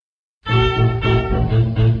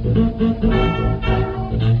Well,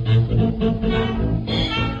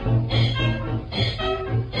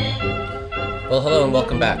 hello and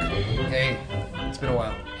welcome back. Hey, it's been a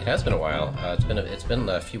while. It has been a while. It's been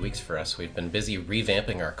a few weeks for us. We've been busy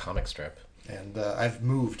revamping our comic strip. And I've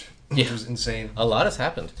moved, which Yeah. was insane. A lot has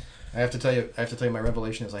happened. I have to tell you, my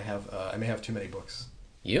revelation is I may have too many books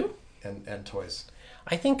You? and toys.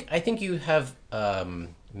 I think you have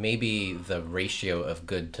maybe the ratio of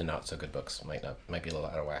good to not so good books might be a little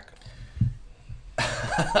out of whack.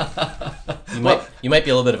 You might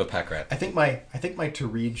be a little bit of a pack rat. I think my to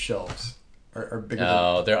read shelves are bigger.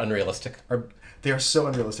 Oh, they're unrealistic. They are so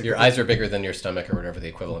unrealistic. Your eyes are bigger than your stomach, or whatever the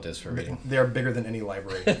equivalent is for reading. They are bigger than any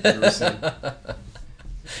library I've ever seen.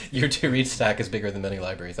 Your to-read stack is bigger than many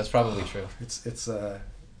libraries. That's probably true. It's a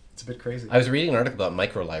bit crazy. I was reading an article about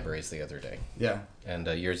micro libraries the other day, Yeah, and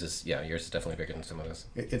yours is definitely bigger than some of those.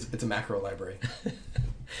 it's a macro library.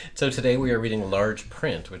 So today we are reading Large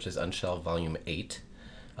Print, which is Unshelved Volume 8.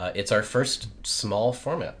 It's our first small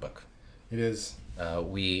format book. It is.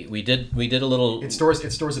 We did a little. It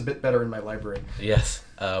stores a bit better in my library. Yes,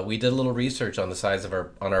 we did a little research on the size of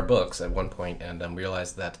our books at one point, and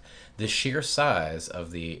realized that the sheer size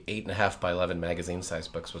of the 8.5 by 11 magazine size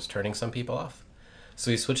books was turning some people off. So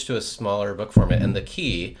we switched to a smaller book format, and the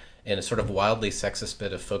key in a sort of wildly sexist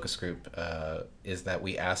bit of focus group is that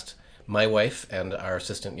we asked my wife and our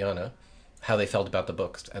assistant Yana how they felt about the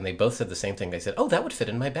books, and they both said the same thing. They said, "Oh, that would fit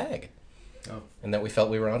in my bag," and that we felt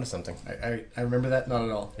we were onto something. I remember that. Not at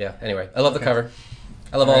all. Yeah. Anyway, I love the cover.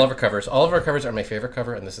 I love all of our covers. All of our covers are my favorite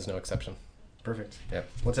cover, and this is no exception. Perfect. Yeah.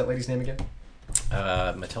 What's that lady's name again?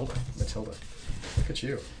 Matilda. Matilda. Look at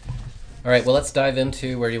you. All right. Well, let's dive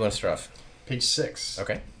into where do you want to start off? Page 6.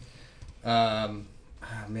 Okay.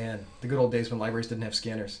 Man, the good old days when libraries didn't have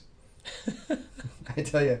scanners. I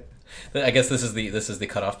tell you. I guess this is the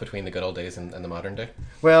cutoff between the good old days and the modern day.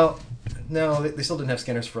 Well, no, they still didn't have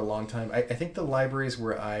scanners for a long time. I think the libraries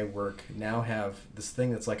where I work now have this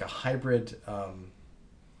thing that's like a hybrid.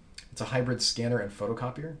 It's a hybrid scanner and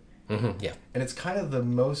photocopier. Mm-hmm, yeah. And it's kind of the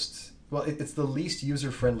most. Well, it's the least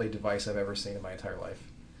user-friendly device I've ever seen in my entire life.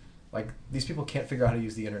 Like, these people can't figure out how to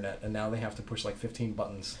use the internet, and now they have to push like 15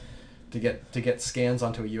 buttons to get scans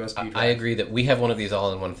onto a USB drive. I agree that we have one of these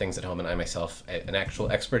all-in-one things at home, and I myself, an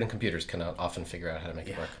actual expert in computers, cannot often figure out how to make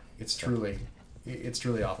it work. It's truly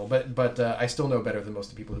awful. But I still know better than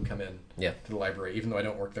most of the people who come in to the library, even though I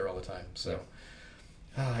don't work there all the time. So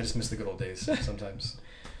I just miss the good old days sometimes.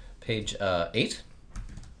 Page 8.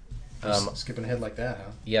 Skipping ahead like that,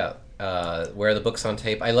 huh? Yeah. Where are the books on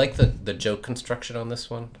tape? I like the joke construction on this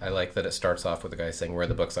one. I like that it starts off with the guy saying, "Where are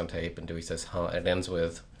the books on tape?" and Dewey says, "Huh," and it ends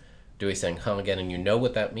with Dewey saying, "Huh," again, and you know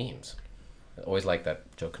what that means. I always like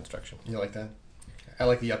that joke construction. You like that? I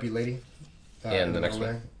like the yuppie lady. And the next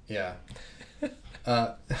one. Yeah.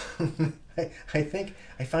 I think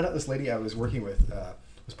I found out this lady I was working with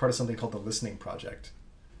was part of something called the Listening Project,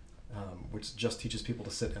 which just teaches people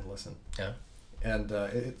to sit and listen. Yeah. And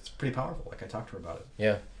it's pretty powerful. Like, I talked to her about it.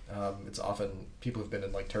 Yeah. It's often people who've been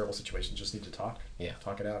in like terrible situations just need to talk. Yeah.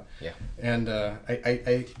 Talk it out. Yeah. And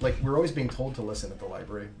I like, we're always being told to listen at the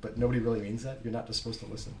library, but nobody really means that. You're not just supposed to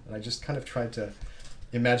listen. And I just kind of tried to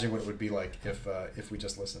imagine what it would be like if we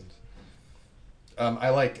just listened. I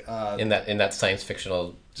like in that science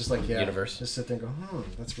fictional just like universe. Just sit there and go,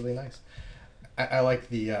 that's really nice. I like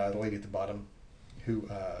the lady at the bottom, who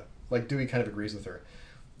like Dewey kind of agrees with her,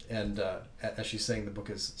 and as she's saying the book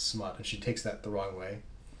is smut, and she takes that the wrong way.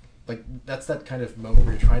 Like, that's that kind of moment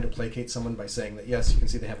where you're trying to placate someone by saying that yes, you can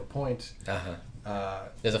see they have a point.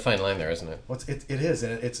 There's a fine line there, isn't it? Well, it is,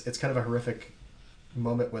 and it's kind of a horrific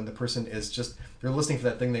moment when the person is just, they're listening for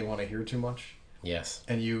that thing they want to hear too much. Yes.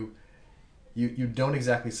 And you don't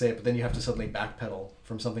exactly say it, but then you have to suddenly backpedal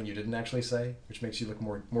from something you didn't actually say, which makes you look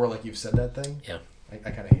more like you've said that thing. Yeah.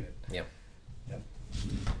 I kind of hate it. Yeah. Yeah.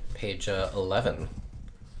 Page 11.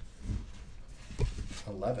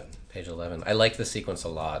 11. Page 11. I liked the sequence a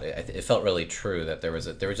lot. It felt really true that there was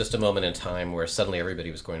just a moment in time where suddenly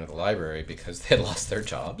everybody was going to the library because they had lost their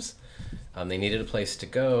jobs. They needed a place to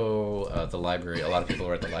go. The library. A lot of people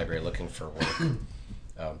were at the library looking for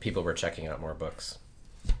work. People were checking out more books.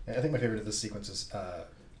 I think my favorite of this sequence is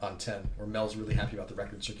on 10, where Mel's really happy about the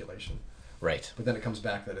record circulation. Right. But then it comes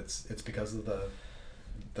back that it's because of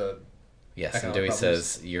the yes, and Dewey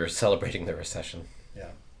says you're celebrating the recession.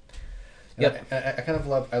 Yeah. Yep. I kind of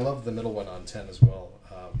love the middle one on 10 as well.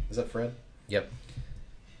 Is that Fred? Yep.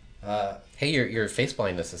 Hey, your face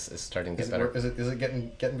blindness is starting to get better. Is it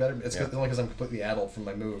getting better? It's only because I'm completely addled from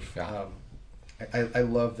my move. Yeah. I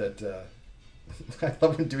love that I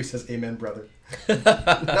love when Dewey says, "Amen, brother."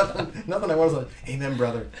 nothing I want is like, "Amen,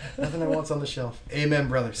 brother." Nothing I want's on the shelf. "Amen,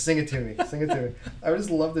 brother." Sing it to me. Sing it to me. I would just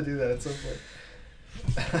love to do that at some point.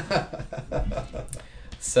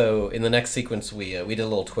 So in the next sequence, we did a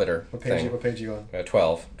little Twitter thing. What page are you on?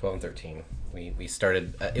 12 and 13. We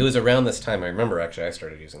started. It was around this time. I remember actually I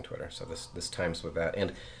started using Twitter. So this times with that,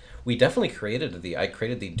 and we definitely I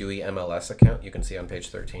created the Dewey MLS account. You can see on page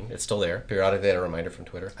 13. It's still there. Periodically, I get a reminder from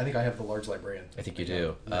Twitter. I think I have the large librarian. I think you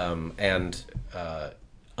do. And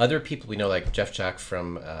other people we know, like Jeff Jack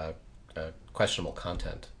from Questionable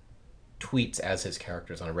Content, tweets as his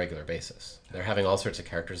characters on a regular basis. They're having all sorts of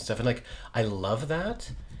characters and stuff, and like I love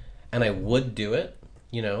that, and I would do it,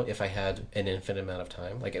 if I had an infinite amount of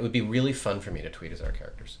time. Like it would be really fun for me to tweet as our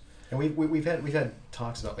characters. And we've had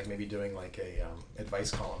talks about like maybe doing like a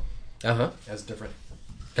advice column. As different.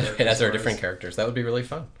 As our different characters, that would be really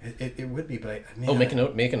fun. It would be, but make a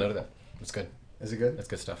note of that. That's good. Is it good? That's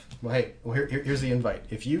good stuff. Well, hey, here's the invite.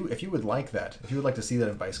 If you would like that, if you would like to see that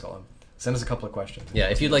advice column, send us a couple of questions. Yeah,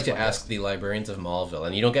 if you'd like to ask the librarians of Mallville,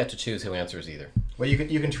 and you don't get to choose who answers either. Well, you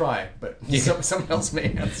can try, but someone else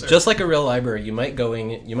may answer. Just like a real library, you might go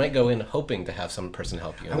in hoping to have some person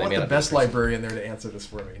help you. I want the best librarian there to answer this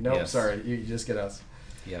for me. No, yes. Sorry, you just get us.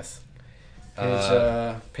 Yes.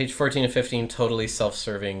 Page 14 and 15, totally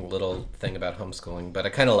self-serving little thing about homeschooling, but I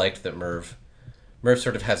kind of liked that Merv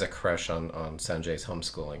sort of has a crush on Sanjay's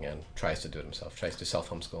homeschooling and tries to do it himself, tries to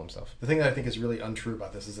self-homeschool himself. The thing that I think is really untrue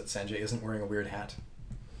about this is that Sanjay isn't wearing a weird hat.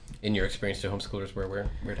 In your experience, do homeschoolers wear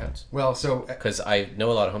weird hats? Well, so... Because I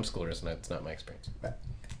know a lot of homeschoolers, and that's not my experience.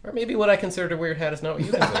 Or maybe what I considered a weird hat is not what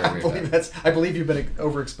you consider a weird hat. I believe you've been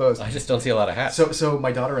overexposed. I just don't see a lot of hats. So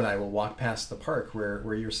my daughter and I will walk past the park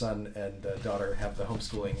where your son and daughter have the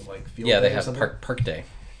homeschooling like field day. Yeah, they have park day.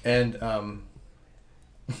 And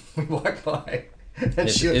we walk by, and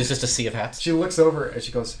it's just a sea of hats. She looks over and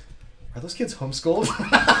she goes, "Are those kids homeschooled?"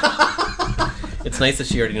 It's nice that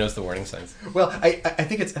she already knows the warning signs. Well, I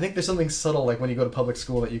think there's something subtle like when you go to public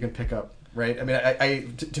school that you can pick up, right? I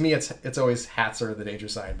mean, to me it's always hats are the danger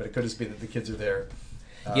sign, but it could just be that the kids are there.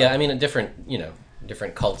 Yeah, I mean,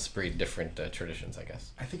 different cults breed different traditions, I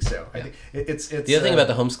guess. I think so. Yeah. I think it's the other thing about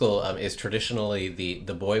the homeschool is traditionally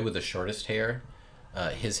the boy with the shortest hair,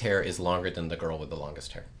 his hair is longer than the girl with the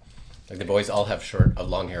longest hair. Like the boys all have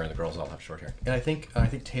long hair, and the girls all have short hair. And I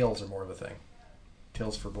think tails are more of a thing.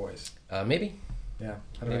 Tails for boys. Maybe. Yeah,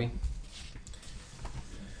 I don't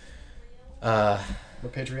know.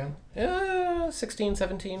 What page are we on? 16,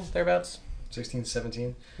 17, thereabouts. 16,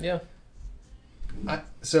 17? Yeah.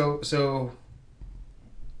 So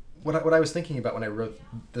what I was thinking about when I wrote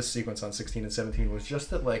this sequence on 16 and 17 was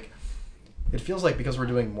just that, like, it feels like because we're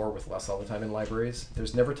doing more with less all the time in libraries,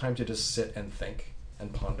 there's never time to just sit and think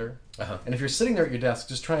and ponder. And if you're sitting there at your desk,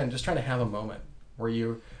 just trying to have a moment where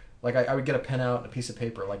you... Like, I would get a pen out and a piece of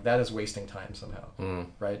paper. Like, that is wasting time somehow,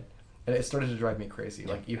 right? And it started to drive me crazy. Yeah.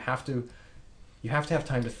 Like, you have to have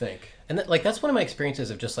time to think. And that's one of my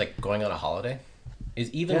experiences of just, like, going on a holiday.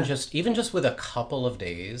 Is even just with a couple of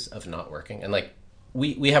days of not working. And, like,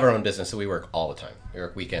 we have our own business, so we work all the time. We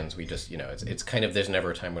work weekends. We just, it's kind of, there's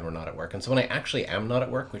never a time when we're not at work. And so when I actually am not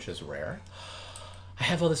at work, which is rare, I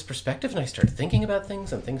have all this perspective, and I start thinking about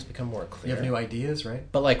things, and things become more clear. You have new ideas, right?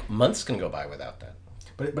 But, like, months can go by without that.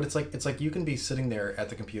 But it's like you can be sitting there at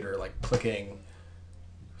the computer, like clicking,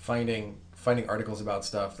 finding articles about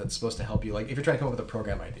stuff that's supposed to help you. Like if you're trying to come up with a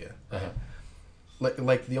program idea,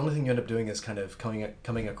 like the only thing you end up doing is kind of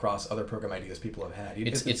coming across other program ideas people have had.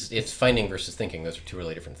 It's finding versus thinking. Those are two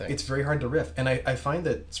really different things. It's very hard to riff, and I find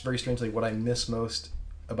that it's very strangely what I miss most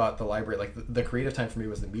about the library. Like the creative time for me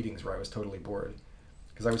was the meetings where I was totally bored.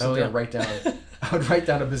 Because I would sit there and write down, I would write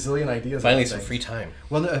down a bazillion ideas. Finally, some free time.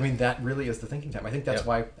 Well, no, I mean that really is the thinking time. I think that's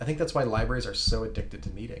why libraries are so addicted to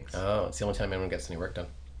meetings. Oh, it's the only time anyone gets any work done.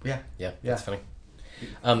 Yeah, that's funny.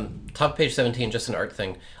 Top of page 17, just an art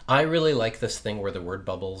thing. I really like this thing where the word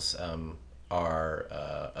bubbles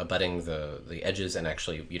are abutting the edges, and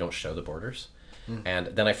actually you don't show the borders. And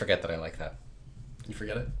then I forget that I like that. You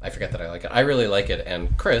forget it? I forget that I like it. I really like it.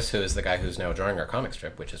 And Chris, who is the guy who's now drawing our comic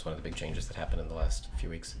strip, which is one of the big changes that happened in the last few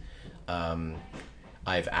weeks,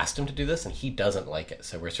 I've asked him to do this, and he doesn't like it.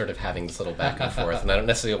 So we're sort of having this little back and forth. And I don't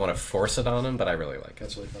necessarily want to force it on him, but I really like it.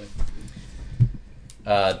 That's really funny.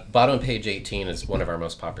 Bottom of page 18 is one of our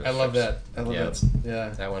most popular strips. I love that. that. Yeah.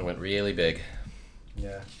 That one went really big.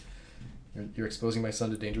 Yeah. You're exposing my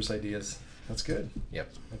son to dangerous ideas. That's good.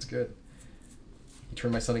 Yep. That's good. You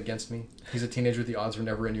turned my son against me. He's a teenager. The odds were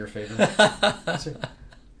never in your favor.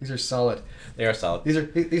 These are solid. They are solid.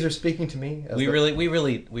 These are speaking to me. We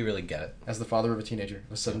really get it. As the father of a teenager,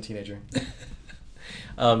 a sudden teenager.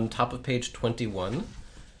 Top of page 21.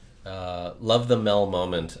 Love the Mel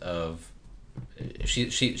moment of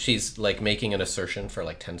she's like making an assertion for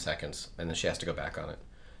like 10 seconds and then she has to go back on it.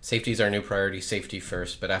 Safety is our new priority, safety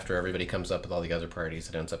first, but after everybody comes up with all the other priorities,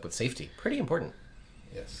 it ends up with safety. Pretty important.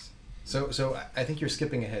 Yes. So I think you're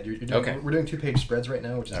skipping ahead. You're doing, Okay. We're doing 2-page spreads right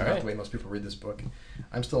now, which is All not right. the way most people read this book.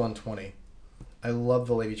 I'm still on 20. I love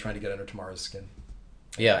the lady trying to get under Tamara's skin.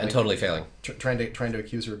 Yeah, and Like, totally failing. Trying to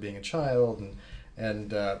accuse her of being a child, and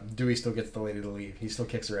Dewey still gets the lady to leave. He still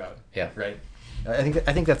kicks her out. Yeah. Right. I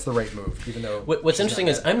think that's the right move, even though. What's she's interesting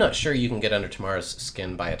not is bad. I'm not sure you can get under Tamara's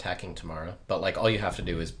skin by attacking Tamara, but like all you have to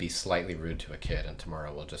do is be slightly rude to a kid, and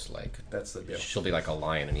Tamara will just like That's the deal. she'll be like a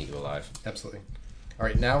lion and eat you alive. Absolutely. All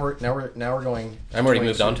right, now we're going. I'm already 22.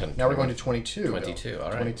 moved on to Now we're 21. going to 22. 22, all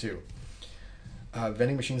right. 22.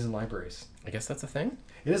 Vending machines in libraries. I guess that's a thing.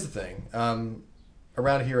 It is a thing.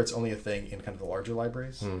 Around here, it's only a thing in kind of the larger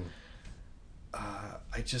libraries.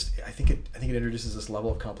 I think it introduces this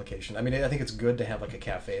level of complication. I mean, I think it's good to have like a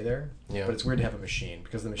cafe there, Yeah. but it's weird to have a machine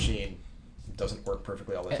because the machine doesn't work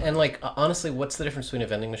perfectly all the time. And like honestly, what's the difference between a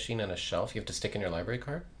vending machine and a shelf? You have to stick in your library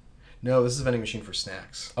card. No, this is a vending machine for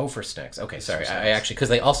snacks. Oh, for snacks. Okay, It's sorry. for I snacks. actually because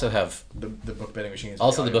they also have The book vending machines.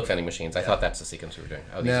 also the audio book vending machines. I thought that's the sequence we were doing.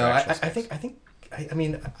 Oh, these No, are I actual snacks. think I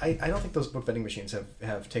mean I don't think those book vending machines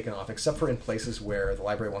have taken off except for in places where the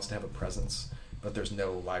library wants to have a presence, but there's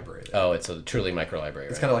no library there. Oh, it's a truly micro library.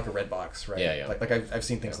 It's Right? kind of like a red box, right? Yeah, yeah. Like I've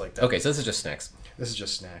seen things like that. Okay, so this is just snacks. This is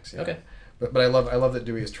just snacks. Yeah. Okay. But I love that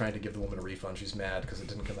Dewey is trying to give the woman a refund. She's mad because it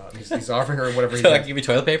didn't come out. He's offering her whatever he So like can. give you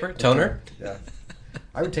toilet paper, toner. Yeah.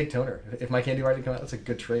 I would take toner if my candy bar didn't come out. That's a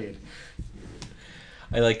good trade.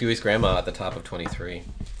 I like Dewey's grandma at the top of 23.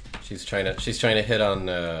 She's trying to hit on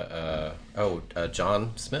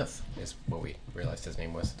John Smith is what we realized his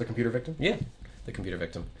name was. The computer victim. Yeah, the computer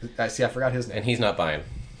victim, I see. I forgot his name. and he's not buying.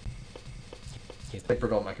 They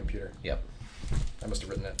prevent my computer. Yep. I must have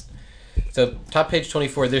written it. So top page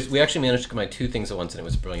 24. We actually managed to combine two things at once, and it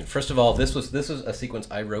was brilliant. First of all, this was a sequence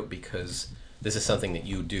I wrote because this is something that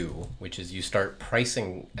you do, which is you start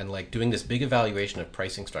pricing and like doing this big evaluation of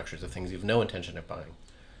pricing structures of things you have no intention of buying.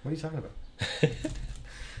 What are you talking about?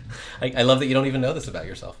 I love that you don't even know this about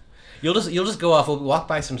yourself. You'll just go off. We'll walk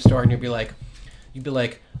by some store and you'll be like,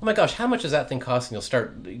 oh my gosh, how much does that thing cost?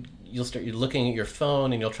 And you're looking at your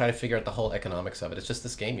phone and you'll try to figure out the whole economics of it. It's just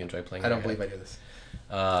this game you enjoy playing. I in don't your believe head. I do this.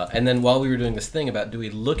 And then while we were doing this thing about Dewey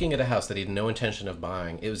looking at a house that he had no intention of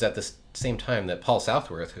buying, it was at the same time that Paul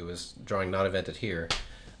Southworth, who was drawing Not Invented Here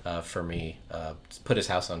for me, put his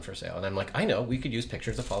house on for sale. And I'm like, I know, we could use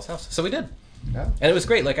pictures of Paul's house. So we did. Yeah. And it was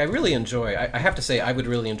great. Like, I really enjoy, I have to say, I would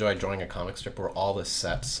really enjoy drawing a comic strip where all the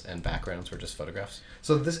sets and backgrounds were just photographs.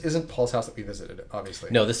 So this isn't Paul's house that we visited,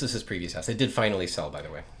 obviously. No, this is his previous house. It did finally sell, by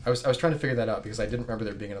the way. I was trying to figure that out because I didn't remember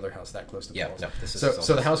there being another house that close to Yeah, Paul's. no, this is so his old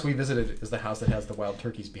so the house. house we visited is the house that has the wild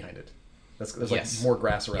turkeys behind it. There's like Yes. more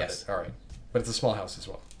grass around Yes. it. All right, but it's a small house as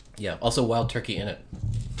well. Yeah, also wild turkey in it.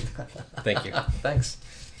 Thank you. Thanks.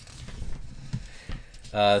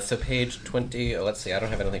 So page 20, let's see, I don't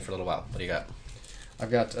have anything for a little while. What do you got?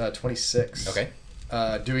 I've got 26. Okay.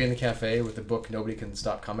 Dewey in the cafe with the book nobody can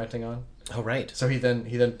stop commenting on. Oh, right. So he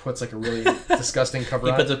then puts like a really disgusting cover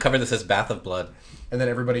He on, puts a cover that says Bath of Blood. and then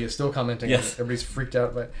everybody is still commenting. Yes. On it. Everybody's freaked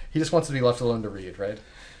out, but he just wants to be left alone to read, right?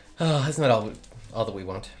 Oh, isn't that all that we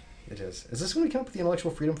want? It is. Is this when we come up with the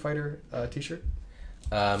Intellectual Freedom Fighter T-shirt?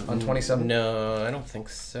 On 27? No, I don't think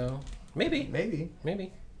so. Maybe. Maybe.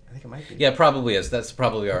 I think it might be. Yeah, probably is. That's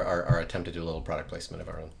probably our attempt to do a little product placement of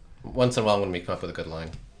our own. Once in a while when we come up with a good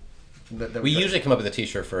line. We usually come up with a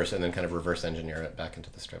t-shirt first and then kind of reverse engineer it back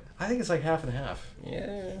into the strip. I think it's like half and half.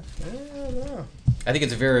 Yeah. I don't know. I think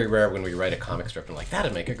it's very rare when we write a comic strip and like,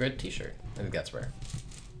 that'd make a good t-shirt. I think that's rare,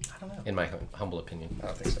 I don't know. in my humble opinion. I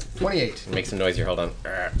don't think so. 28. Make some noise here, hold on.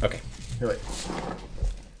 Okay. You're right.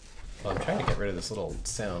 Well, I'm trying to get rid of this little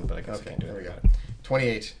sound, but I guess I Okay, can't do there we it. go.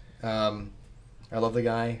 28. I love the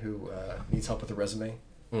guy who needs help with a resume.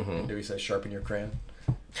 Mm-hmm. And Dewey says, sharpen your crayon.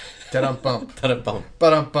 Da-dum bump. Ta-da-bum.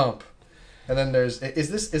 Ba-dum bump. And then there's...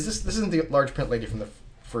 this isn't the large print lady from the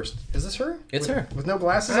first... Is this her? It's With- her. With no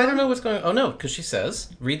glasses I on? don't know what's going on. Oh, no, because she says,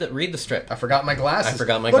 read the strip. I forgot my glasses. I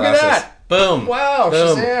forgot my Look glasses. At that! Boom. Wow,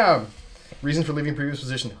 Boom. Shazam! Reason for leaving previous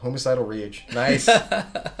position, homicidal rage. Nice.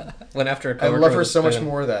 Went after a I coworker love her with so a much spoon.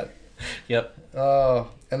 more of that. Yep. Oh,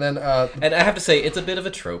 and then And I have to say, it's a bit of a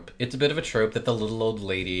trope. It's a bit of a trope that the little old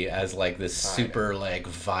lady has like this super like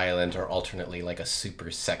violent or alternately like a super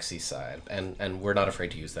sexy side, and we're not afraid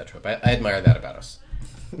to use that trope. I admire that about us.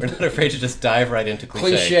 We're not afraid to just dive right into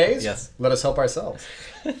cliche. cliches. Yes. Let us help ourselves.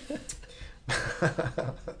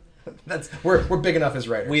 we're big enough as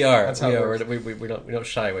writers. We are. That's how we it are. works. We don't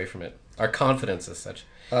shy away from it. Our confidence is such.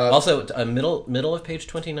 Uh, Also, middle of page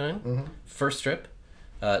 29, Mhm. first strip.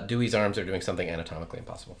 Dewey's arms are doing something anatomically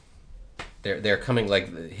impossible. They're coming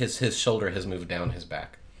like his shoulder has moved down his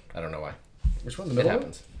back. I don't know why. Which one? The It middle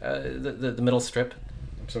one? happens. The middle strip.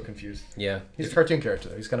 I'm so confused. Yeah. He's a cartoon character,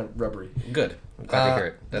 though. He's kind of rubbery. Good. I'm glad to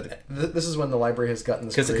hear it. This is when the library has gotten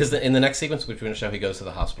this. Because in the next sequence, which we're going to show, he goes to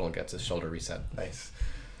the hospital and gets his shoulder reset. Nice.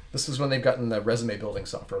 This is when they've gotten the resume building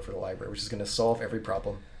software for the library, which is going to solve every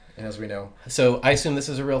problem. And as we know, So I assume this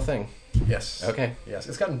is a real thing. yes. Okay. Yes,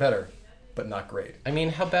 it's gotten better, but not great. I mean,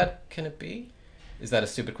 how bad can it be? Is that a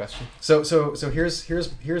stupid question? So here's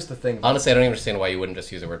the thing. Honestly, I don't even understand why you wouldn't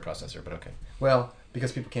just use a word processor, but okay. Well,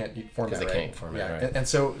 because people can't format. Because they right? can't format, Yeah. right. And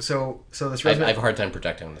so this I resume. have a hard time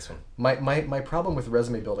projecting on this one. My problem with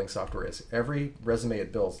resume building software is every resume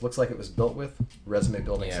it builds looks like it was built with resume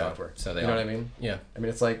building Yeah, software. so they you know all- what I mean? Yeah. I mean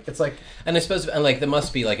it's like And I suppose, and like, there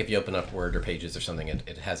must be, like, if you open up Word or Pages or something,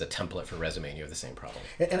 it has a template for resume and you have the same problem.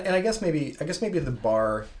 and I guess maybe the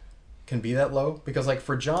bar can be that low because like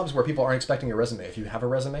for jobs where people aren't expecting a resume, if you have a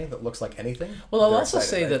resume that looks like anything, Well, I'll they're also excited,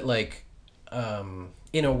 say right? that, like,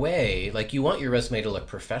 in a way, like, you want your resume to look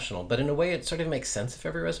professional, but in a way it sort of makes sense if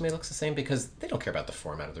every resume looks the same because they don't care about the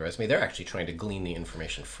format of the resume. They're actually trying to glean the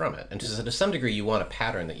information from it. And to some degree, you want a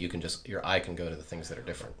pattern that you can just, your eye can go to the things that are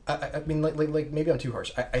different. I mean, like maybe I'm too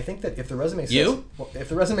harsh. I think that if the resume says, You? well, if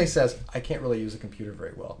the resume says I can't really use a computer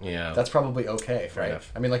very well, Yeah. that's probably okay, Fair right?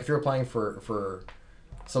 enough. I mean, like if you're applying for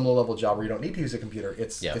some low level job where you don't need to use a computer,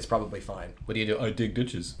 it's Yeah. it's probably fine, What do you do? I dig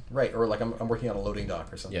ditches. right? Or like I'm working on a loading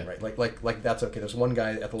dock or something, Yeah. right? Like that's okay. There's one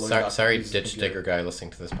guy at the loading Sorry, dock. sorry who uses a ditch computer. digger guy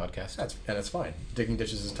listening to this podcast. And it's fine. Digging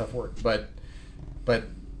ditches is tough work, but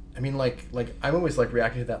I mean, like I'm always like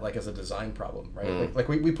reacting to that like as a design problem, right? Like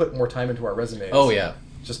we put more time into our resumes. Oh, yeah.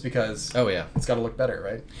 Just because Oh, yeah. it's got to look better,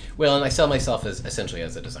 right? Well, and I sell myself as essentially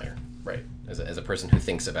as a designer, Right. as a person who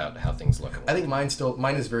thinks about how things look. And I think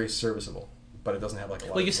mine is very serviceable, but it doesn't have like a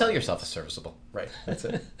lot. Well, you of sell yourself as serviceable. Right. That's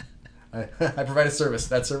it. I provide a service.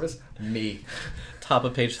 That service, me. Top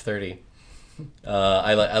of page 30.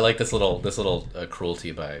 I like this little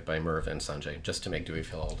cruelty by Merv and Sanjay just to make Dewey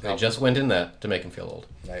feel old. They Oh. just went in that to make him feel old.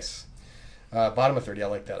 Nice. Bottom of 30. I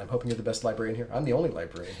like that. I'm hoping you're the best librarian here. I'm the only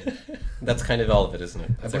librarian here. That's kind of all of it, isn't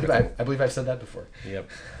it? That's everything. I believe I've said that before. Yep.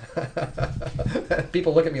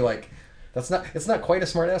 People look at me like it's not quite a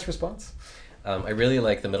smart ass response. I really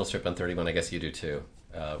like the middle strip on 31. I guess you do too,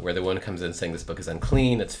 where the one comes in saying this book is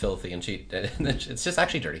unclean, it's filthy, and it's just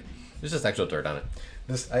actually dirty. There's just actual dirt on it.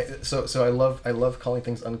 So I love calling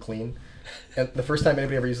things unclean. And the first time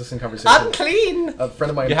anybody ever used this in conversation, Unclean. a friend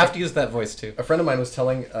of mine You have to use that voice too. a friend of mine was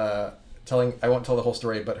telling I won't tell the whole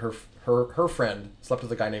story, but her friend slept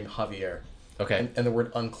with a guy named Javier. Okay. And the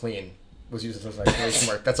word unclean was used as like very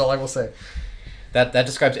smart. That's all I will say. That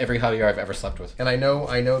describes every Javier I've ever slept with. And I know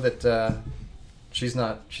that she's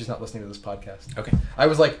not listening to this podcast. Okay. I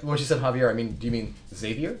was like, when she said Javier, I mean, do you mean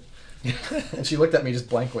Xavier? And she looked at me just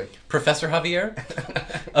blankly. Professor Javier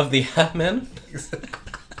of the Men.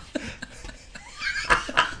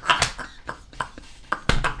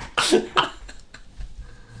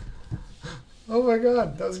 Oh my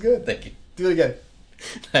god, that was good. Thank you. Do it again.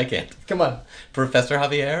 I can't. Come on. Professor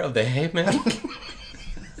Javier of the Men.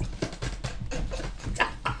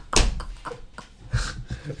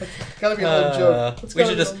 Gotta be another joke. It's We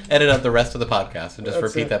gotta should be just another- edit out the rest of the podcast and just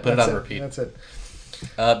That's repeat that. Put it That's on repeat. That's it.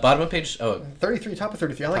 Bottom of page. Oh, 33, top of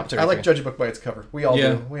 33. I like Top I like 33. judge a book by its cover. We all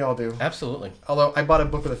Yeah. do. We all do. absolutely. Although I bought a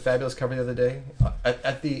book with a fabulous cover the other day,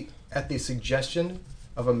 at the suggestion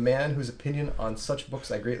of a man whose opinion on such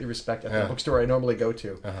books I greatly respect at the Yeah. bookstore I normally go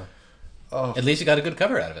to. Uh-huh. Oh, At least you got a good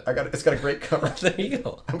cover out of it. it's got a great cover. There you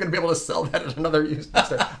go. I'm gonna be able to sell that at another used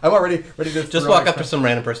bookstore. I'm already ready to Just throw walk it up to some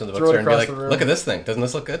random person at the throw it bookstore and be across like, the room. "Look at this thing. Doesn't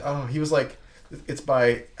this look good?" Oh, he was like, it's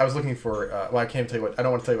by. I was looking for. Well, I can't tell you what. I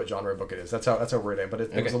don't want to tell you what genre book it is. That's how worried I am. But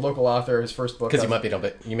it was Okay. a local author. His first book. Because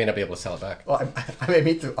you may not be able to sell it back. Well, I may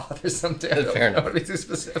meet the author someday. I don't Fair enough. want to be too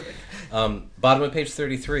specific. Bottom of page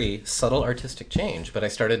 33, subtle artistic change. But I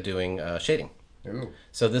started doing shading. Ooh.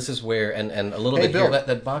 So this is where and a little Hey, bit Bill, here.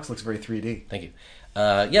 that box looks very 3D. Thank you.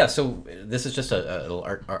 Yeah, so this is just a little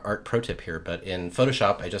art pro tip here, but in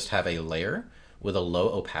Photoshop, I just have a layer with a low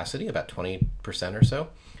opacity, about 20% or so,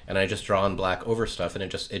 and I just draw in black over stuff, and it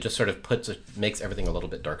just sort of makes everything a little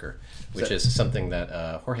bit darker, which is something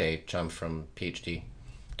that Jorge Chum from PhD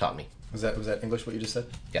taught me. Was that English what you just said?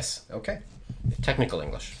 Yes, Okay. technical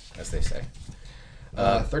English, as they say.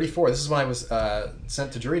 34. This is when I was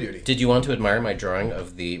sent to jury duty. Did you want to admire my drawing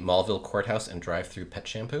of the Malville Courthouse and drive-through pet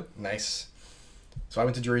shampoo? Nice. So I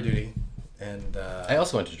went to jury duty, And I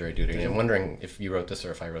also went to jury duty. Did you? I'm wondering if you wrote this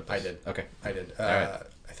or if I wrote this. I did. Okay. I did. right.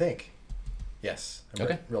 I think. Yes. I'm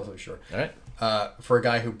Okay. relatively sure. All right. For a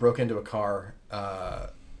guy who broke into a car.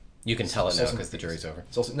 You can tell it Stole now some because the computers.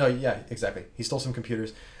 jury's over. No, yeah, exactly. He stole some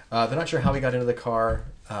computers. They're not sure how he got into the car,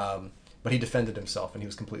 but he defended himself, and he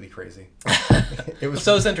was completely crazy. It was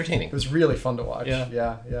So it's entertaining. It was really fun to watch. Yeah.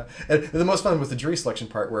 Yeah. And the most fun was the jury selection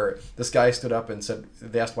part, where this guy stood up and said,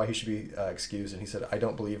 they asked why he should be excused, and he said, "I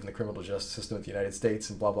don't believe in the criminal justice system of the United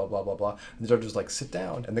States," and blah blah blah blah blah. And the judge was like, "Sit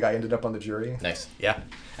down," and the guy ended up on the jury. Nice. Yeah.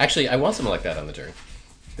 Actually, I want someone like that on the jury.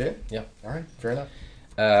 Did? Yeah. All right, fair enough.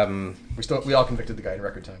 Um, We all convicted the guy in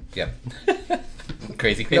record time. yeah.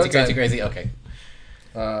 Crazy. No time. Okay.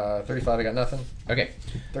 35, I got nothing. Okay.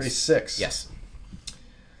 36. Yes.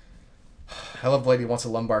 I love the lady who wants a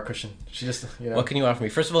lumbar cushion. She just, What can you offer me?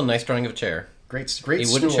 First of all, nice drawing of a chair. great A wooden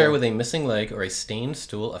stool. chair with a missing leg or a stained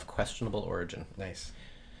stool of questionable origin. Nice.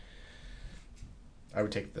 I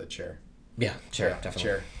would take the chair. Yeah, chair, Yeah,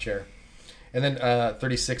 definitely. Chair. And then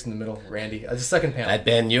 36 in the middle, Randy. As a second panel. I'd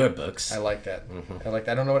ban your books. I like that. Mhm. I like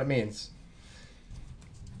that. I don't know what it means.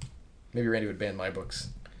 Maybe Randy would ban my books.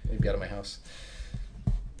 They'd be out of my house.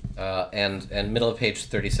 And middle of page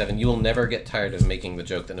 37, you will never get tired of making the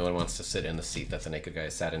joke that no one wants to sit in the seat that the naked guy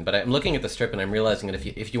sat in. But I'm looking at the strip and I'm realizing that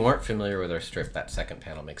if you aren't familiar with our strip, that second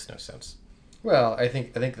panel makes no sense. Well, I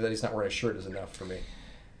think that he's not wearing a shirt is enough for me.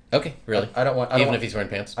 Okay, really? I don't want. Even if he's wearing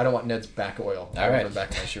pants? I don't want Ned's back oil. All right. On the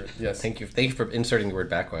back of my shirt. Yes. Thank you for inserting the word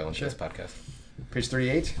back oil into Sure. this podcast. Page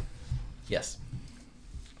 38. Yes.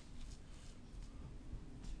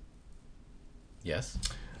 Yes.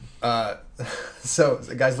 So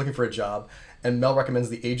the guy's looking for a job, and Mel recommends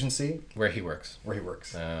the agency Where he works. where he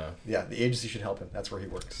works. Uh, Yeah, the agency should help him. That's where he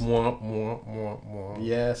works. mwah.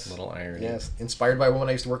 Yes. Little irony. Yes. Inspired by a woman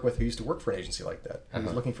I used to work with who used to work for an agency like that. Who was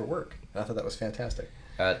Uh-huh. looking for work. And I thought that was fantastic.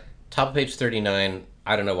 Top of page 39.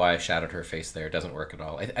 I don't know why I shadowed her face there. It doesn't work at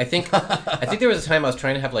all. I think there was a time I was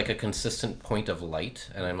trying to have like a consistent point of light,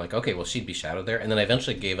 and I'm like, okay, well she'd be shadowed there, and then I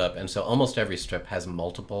eventually gave up. And so almost every strip has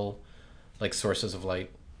multiple like sources of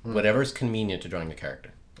light, whatever's convenient to drawing the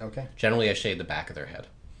character. Okay. Generally, I shade the back of their head,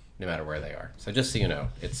 no matter where they are. So just so you know,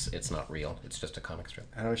 it's not real. It's just a comic strip.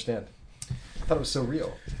 I don't understand. I thought it was so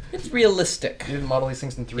real. It's realistic. You didn't model these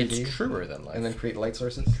things in 3D? It's truer than life. And then create light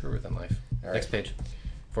sources? Truer than life. All right. Next page.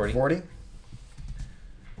 40. 40.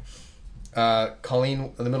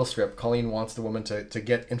 Colleen, in the middle strip, Colleen wants the woman to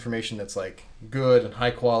get information that's like good and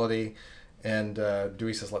high quality, and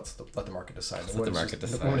Dewey says let the market decide. Let the market The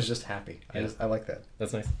decide. woman is just happy. Yeah. I like that.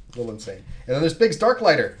 That's nice. A little insane. And then there's Biggs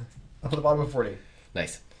Darklighter on the bottom of 40.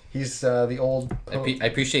 Nice. He's the old. I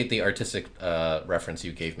appreciate the artistic reference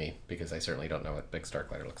you gave me because I certainly don't know what Big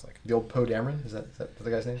Starklighter looks like. The old Poe Dameron. Is that the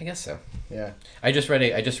guy's name? I guess so. Yeah. I just read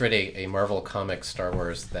a Marvel comic Star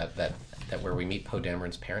Wars that where we meet Poe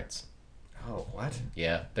Dameron's parents. Oh, what?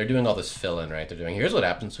 Yeah, they're doing all this fill in, right? They're doing here's what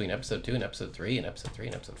happens between episode 2 and episode 3 and episode 3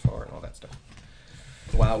 and episode 4 and all that stuff.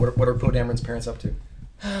 Wow. What are Poe Dameron's parents up to?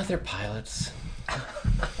 They're pilots.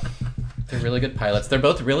 They're really good pilots. They're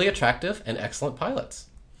both really attractive and excellent pilots.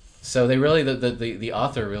 So they really the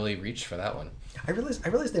author really reached for that one. I realize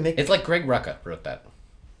they make. It's like Greg Rucka wrote that.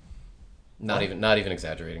 Not What? even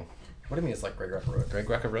exaggerating. What do you mean it's like Greg Rucka wrote? Greg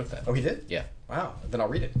Rucka wrote that. Oh, he did? Yeah. Wow. Then I'll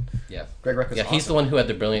read it. Yeah. Greg Rucka's Yeah, he's the awesome. one who had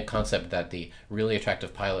the brilliant concept that the really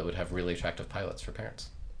attractive pilot would have really attractive pilots for parents.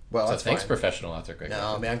 Well, So that's thanks, fine. professional author Greg No,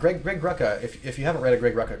 Rucka. man, Greg Rucka. If you haven't read a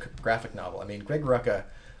Greg Rucka graphic novel, I mean, Greg Rucka,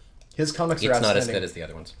 his comics are It's outstanding. not as good as the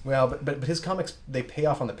other ones. Well, but his comics, they pay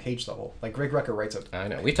off on the page level. Like Greg Rucka writes I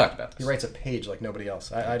know. We talked about this. he writes a page like nobody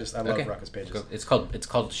else. I love Okay. Rucka's pages. It's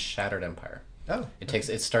called Shattered Empire. Oh,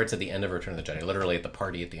 It starts at the end of Return of the Jedi, literally at the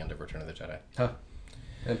party at the end of Return of the Jedi. huh.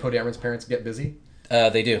 And Poe Dameron's parents get busy.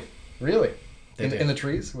 They do. Really? They do. In the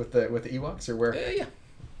trees with the Ewoks or where? Yeah.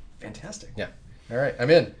 Fantastic. Yeah. All right, I'm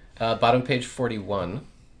in. Bottom page 41.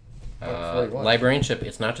 41. Librarianship,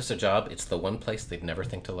 it's not just a job, it's the one place they'd never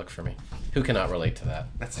think to look for me. Who cannot relate to that?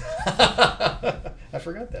 That's I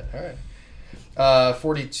forgot that. All right.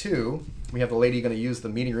 42. We have the lady going to use the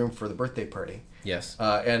meeting room for the birthday party. Yes.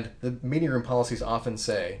 And the meeting room policies often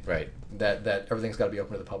say Right. that everything's got to be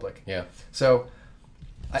open to the public. Yeah. So,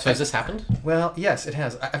 So has this happened? well, yes, it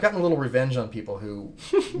has. I've gotten a little revenge on people who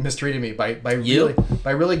mistreated me by You?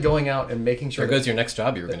 really going out and making sure There goes your next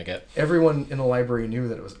job you were going to get. everyone in the library knew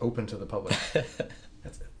that it was open to the public.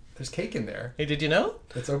 There's cake in there. Hey, did you know?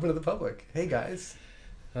 It's open to the public. Hey guys.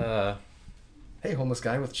 Uh, Hey, homeless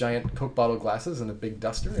guy with giant Coke bottle glasses and a big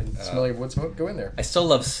duster and smelling of wood smoke. Go in there. I still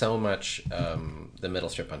love so much the middle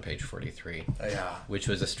strip on page 43, Yeah. which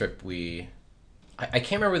was a strip I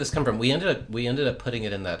can't remember where this come from. We ended up putting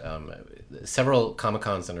it in that several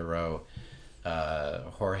Comic-Cons in a row.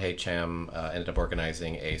 Jorge Cham ended up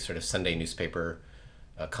organizing a sort of Sunday newspaper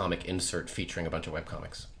comic insert featuring a bunch of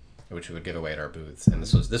webcomics, which we would give away at our booths. And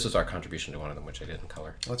this was our contribution to one of them, which I did in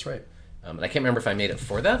color. That's right. And I can't remember if I made it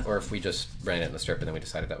for that or if we just ran it in the strip and then we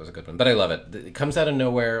decided that was a good one. But I love it. It comes out of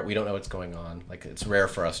nowhere. We don't know what's going on. Like, it's rare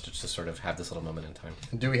for us to just sort of have this little moment in time.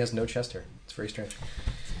 And Dewey has no chest hair. It's very strange.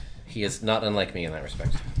 He is not unlike me in that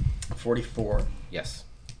respect. 44. Yes.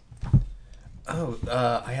 Oh,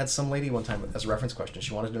 I had some lady one time as a reference question.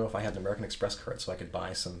 She wanted to know if I had an American Express card so I could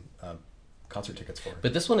buy some concert tickets for her.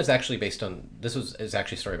 But this one is actually based on... is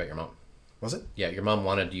actually a story about your mom. Was it? Yeah, your mom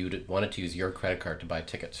wanted to use your credit card to buy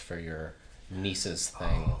tickets for your niece's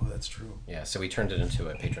thing. Oh, that's true. Yeah, so we turned it into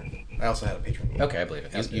a patron. I also had a patron. Okay, I believe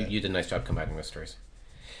it. You did a nice job combining those stories.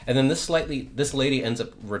 And then this lady ends up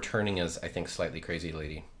returning as, I think, Slightly Crazy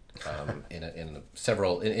Lady in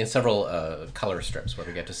several color strips where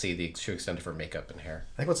we get to see the true extent of her makeup and hair.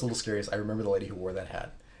 I think what's a little scary is I remember the lady who wore that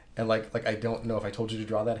hat. And like I don't know if I told you to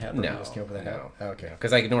draw that hat, but you just came up with that hat. Oh, okay.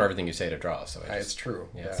 Because I ignore everything you say to draw, so it's true.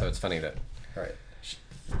 Yeah, so it's funny that... All right.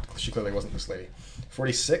 She clearly wasn't this lady.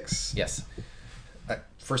 46? Yes.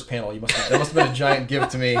 First panel, that must have been a giant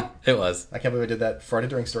gift to me. It was. I can't believe I did that. Farted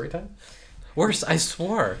during story time? Worse, I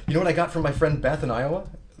swore. You know what I got from my friend Beth in Iowa?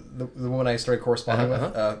 The woman I started corresponding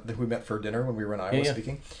with, who we met for dinner when we were in Iowa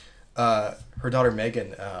speaking. Her daughter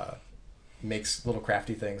Megan makes little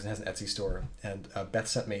crafty things and has an Etsy store. And Beth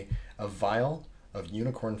sent me a vial of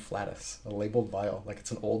unicorn flatus, a labeled vial, like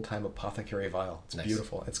it's an old-time apothecary vial. It's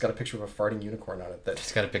beautiful. It's got a picture of a farting unicorn on it.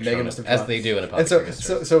 It's got a picture Megan must have drawn. As they do in apothecary. And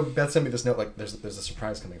so Beth sent me this note, like there's a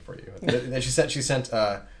surprise coming for you. And she sent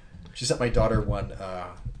my daughter one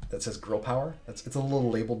that says Girl Power. It's a little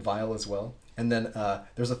labeled vial as well. And then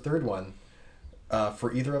there's a third one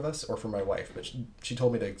for either of us or for my wife. But she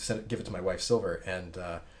told me to give it to my wife, Silver, and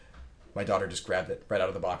my daughter just grabbed it right out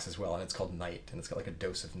of the box as well. And it's called Night, and it's got like a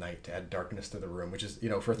dose of night to add darkness to the room, which is,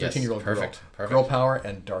 for a 13-year-old girl. Perfect. Girl power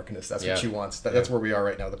and darkness. That's what she wants. That's where we are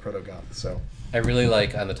right now, the proto-goth. So I really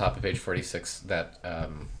like on the top of page 46 that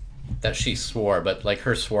she swore, but like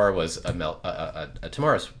her swore was a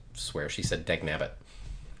Tamara swear. She said Dag Nabbit.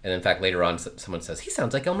 And in fact, later on, someone says, he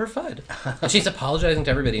sounds like Elmer Fudd. And she's apologizing to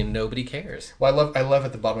everybody, and nobody cares. Well, I love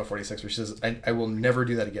at the bottom of 46 where she says, I will never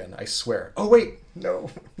do that again. I swear. Oh, wait. No,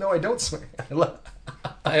 I don't swear.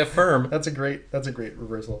 I affirm. That's a great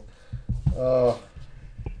reversal. Oh.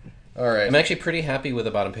 All right. I'm actually pretty happy with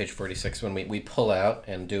the bottom page 46 when we pull out,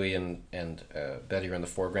 and Dewey and Betty are in the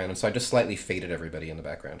foreground. And so I just slightly faded everybody in the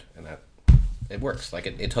background. And that it works. Like,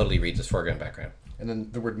 it totally reads as foreground background. And then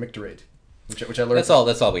the word Micturate. Which I learned. That's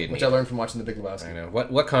all we need. Which I learned from watching The Big Lebowski. I know.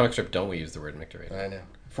 What comic strip don't we use the word Micturate? I know.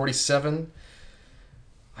 47.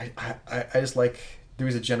 I just like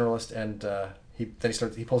Dewey's a generalist, and he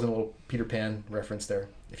pulls in a little Peter Pan reference there.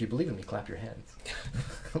 If you believe in me, clap your hands.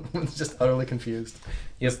 I'm just utterly confused.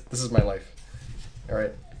 Yes, this is my life. All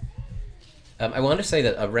right. I wanted to say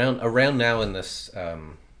that around now in this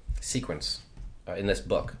sequence, in this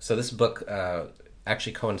book. So this book.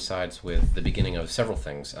 Actually coincides with the beginning of several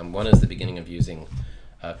things. One is the beginning of using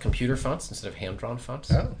computer fonts instead of hand-drawn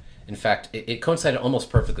fonts. Oh. In fact, it coincided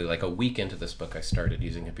almost perfectly. Like a week into this book, I started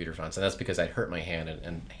using computer fonts, and that's because I'd hurt my hand,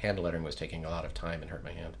 and hand lettering was taking a lot of time and hurt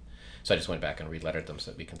my hand. So I just went back and re-lettered them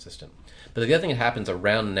so it'd be consistent. But the other thing that happens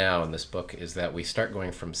around now in this book is that we start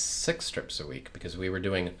going from 6 strips a week, because we were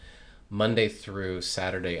doing Monday through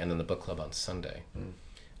Saturday and then the book club on Sunday.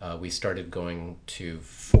 We started going to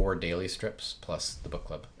 4 daily strips plus the book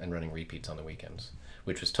club and running repeats on the weekends,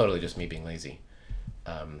 which was totally just me being lazy.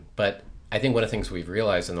 But I think one of the things we've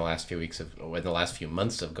realized in the last few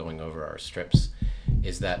months of going over our strips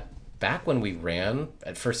is that back when we ran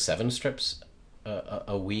at first 7 strips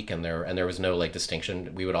a week and there was no like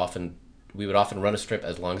distinction, we would often run a strip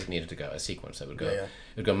as long as it needed to go, a sequence that would go. It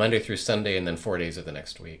would go Monday through Sunday and then 4 days of the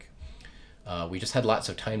next week. We just had lots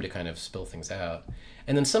of time to kind of spill things out.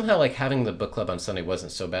 And then somehow like having the book club on Sunday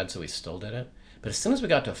wasn't so bad, so we still did it. But as soon as we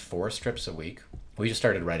got to 4 strips a week, we just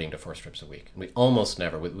started writing to 4 strips a week. We almost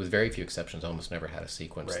never, with very few exceptions, almost never had a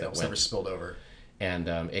sequence that never spilled over. And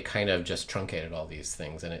it kind of just truncated all these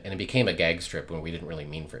things. And it became a gag strip when we didn't really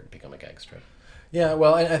mean for it to become a gag strip. Yeah,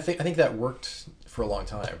 well, I think that worked for a long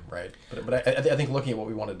time, right? But I think looking at what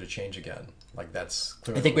we wanted to change again, like that's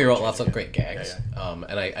clearly. I think we wrote lots of great gags,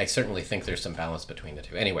 and I certainly think there's some balance between the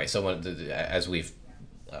two. Anyway, so as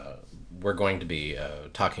we're going to be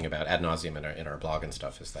talking about ad nauseum in our blog and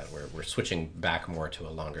stuff, is that we're switching back more to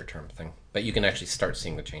a longer term thing. But you can actually start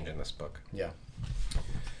seeing the change in this book. Yeah.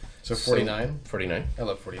 So 49. 49. I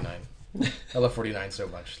love 49. I love 49 so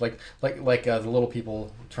much. Like the little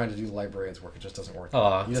people trying to do the librarian's work. It just doesn't work.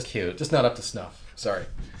 Oh, it's cute. Just not up to snuff. Sorry.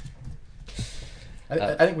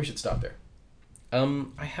 I think we should stop there.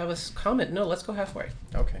 I have a comment. No, let's go halfway.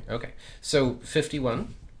 Okay. Okay. So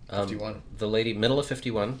 51. 51. The lady, middle of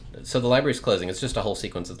 51. So the library's closing. It's just a whole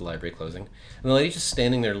sequence of the library closing. And the lady just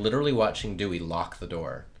standing there literally watching Dewey lock the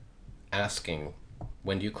door, asking,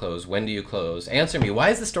 when do you close? When do you close? Answer me. Why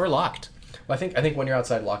is this door locked? Well, I think when you're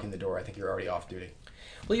outside locking the door, I think you're already off duty.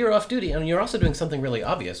 Well, you're off duty, and you're also doing something really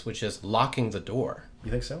obvious, which is locking the door.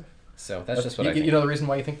 You think so? So that's just what I think. You know the reason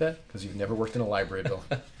why you think that? Because you've never worked in a library, Bill.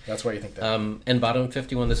 That's why you think that. And bottom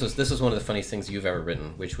 51, this was one of the funniest things you've ever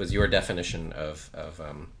written, which was your definition of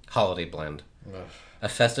holiday blend. Ugh. A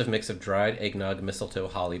festive mix of dried eggnog, mistletoe,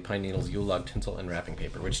 holly, pine needles, Yule log tinsel, and wrapping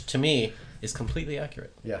paper, which to me is completely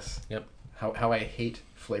accurate. Yes. Yep. How I hate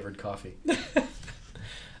flavored coffee.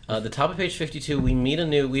 The top of page 52, we meet a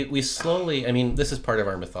new... We slowly... I mean, this is part of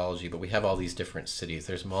our mythology, but we have all these different cities.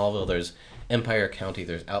 There's Mallville, there's Empire County,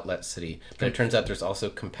 there's Outlet City, but it turns out there's also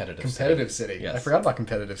Competitive City. Yes. I forgot about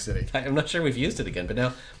Competitive City. I'm not sure we've used it again, but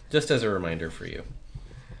now, just as a reminder for you.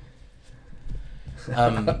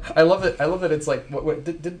 I love that it's like... What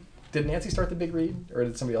did Nancy start the big read? Or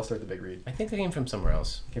did somebody else start the big read? I think they came from somewhere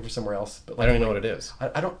else. Came from somewhere else. But I don't even know what it is.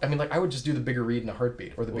 I mean, like, I would just do the bigger read in a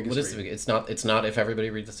heartbeat, or the biggest What is read. It's not if everybody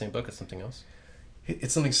reads the same book, it's something else.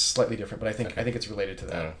 It's something slightly different, but I think it's related to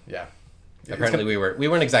that. Yeah. Apparently we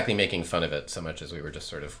weren't exactly making fun of it so much as we were just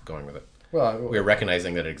sort of going with it. Well, we were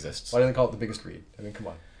recognizing that it exists. Why didn't they call it the biggest read? I mean, come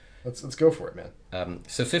on. Let's go for it, man.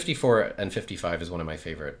 So 54 and 55 is one of my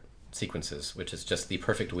favorite sequences, which is just the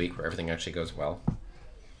perfect week where everything actually goes well.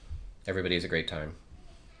 Everybody has a great time.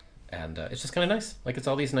 And it's just kind of nice. Like, it's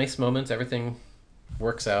all these nice moments. Everything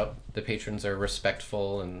works out. The patrons are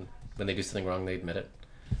respectful, and when they do something wrong, they admit it.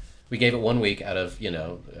 We gave it 1 week out of,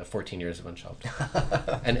 14 years of Unshelved.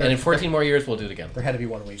 and in 14 more years, we'll do it again. There had to be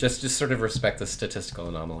 1 week. Just sort of respect the statistical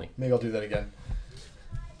anomaly. Maybe I'll do that again.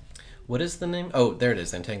 What is the name? Oh, there it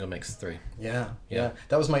is. Entangle Makes 3. Yeah.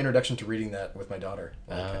 That was my introduction to reading that with my daughter.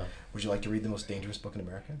 Like, would you like to read the most dangerous book in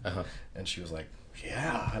America? Uh-huh. And she was like,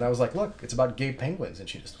 yeah. And I was like, look, it's about gay penguins. And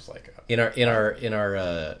she just was like... In our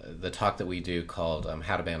the talk that we do called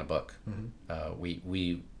How to Ban a Book,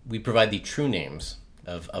 we provide the true names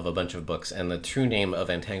of a bunch of books, and the true name of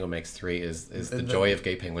Entangle Makes 3 is The Joy of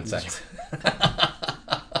Gay Penguin Sex.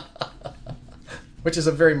 Which is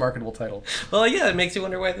a very marketable title. Well, yeah, it makes you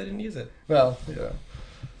wonder why they didn't use it. Well, yeah. A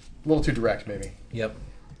little too direct, maybe. Yep.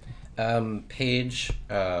 Page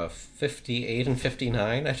 58 and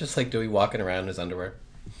 59, I just like Dewey walking around in his underwear.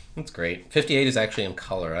 That's great. 58 is actually in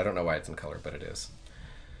color. I don't know why it's in color, but it is.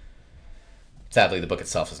 Sadly, the book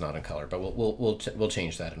itself is not in color, but we'll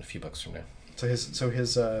change that in a few books from now. So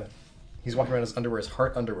he's walking around in his underwear, his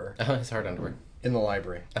heart underwear. His heart underwear. In the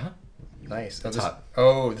library. Nice. That's hot.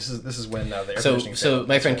 Oh, this is when the air conditioning. So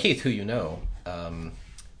my friend Keith, who you know,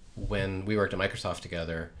 when we worked at Microsoft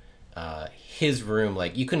together, his room,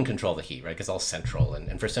 like, you couldn't control the heat, right? Because it's all central,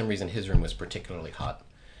 and for some reason his room was particularly hot,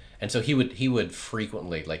 and so he would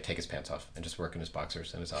frequently, like, take his pants off and just work in his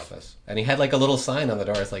boxers in his office, and he had like a little sign on the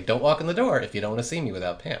door. It's like, don't walk in the door if you don't want to see me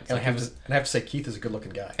without pants. And Like, I have to say, Keith is a good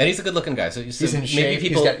looking guy. and he's a good looking guy. So He's in maybe shape.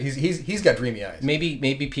 people, He's got dreamy eyes.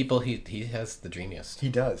 maybe people he has the dreamiest. He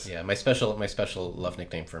does. Yeah, my special love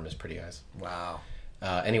nickname for him is Pretty Eyes. Wow.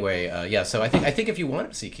 Anyway, yeah. So I think if you wanted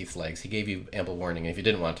to see Keith's legs, he gave you ample warning, and if you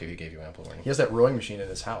didn't want to, he gave you ample warning. He has that rowing machine in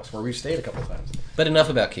his house where we've stayed a couple of times. But enough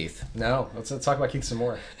about Keith. No, let's talk about Keith some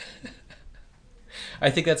more. I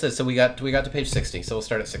think that's it. So we got to page 60. So we'll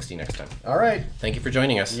start at 60 next time. All right. Thank you for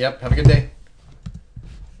joining us. Yep. Have a good day.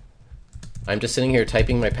 I'm just sitting here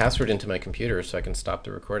typing my password into my computer so I can stop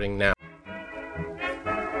the recording now.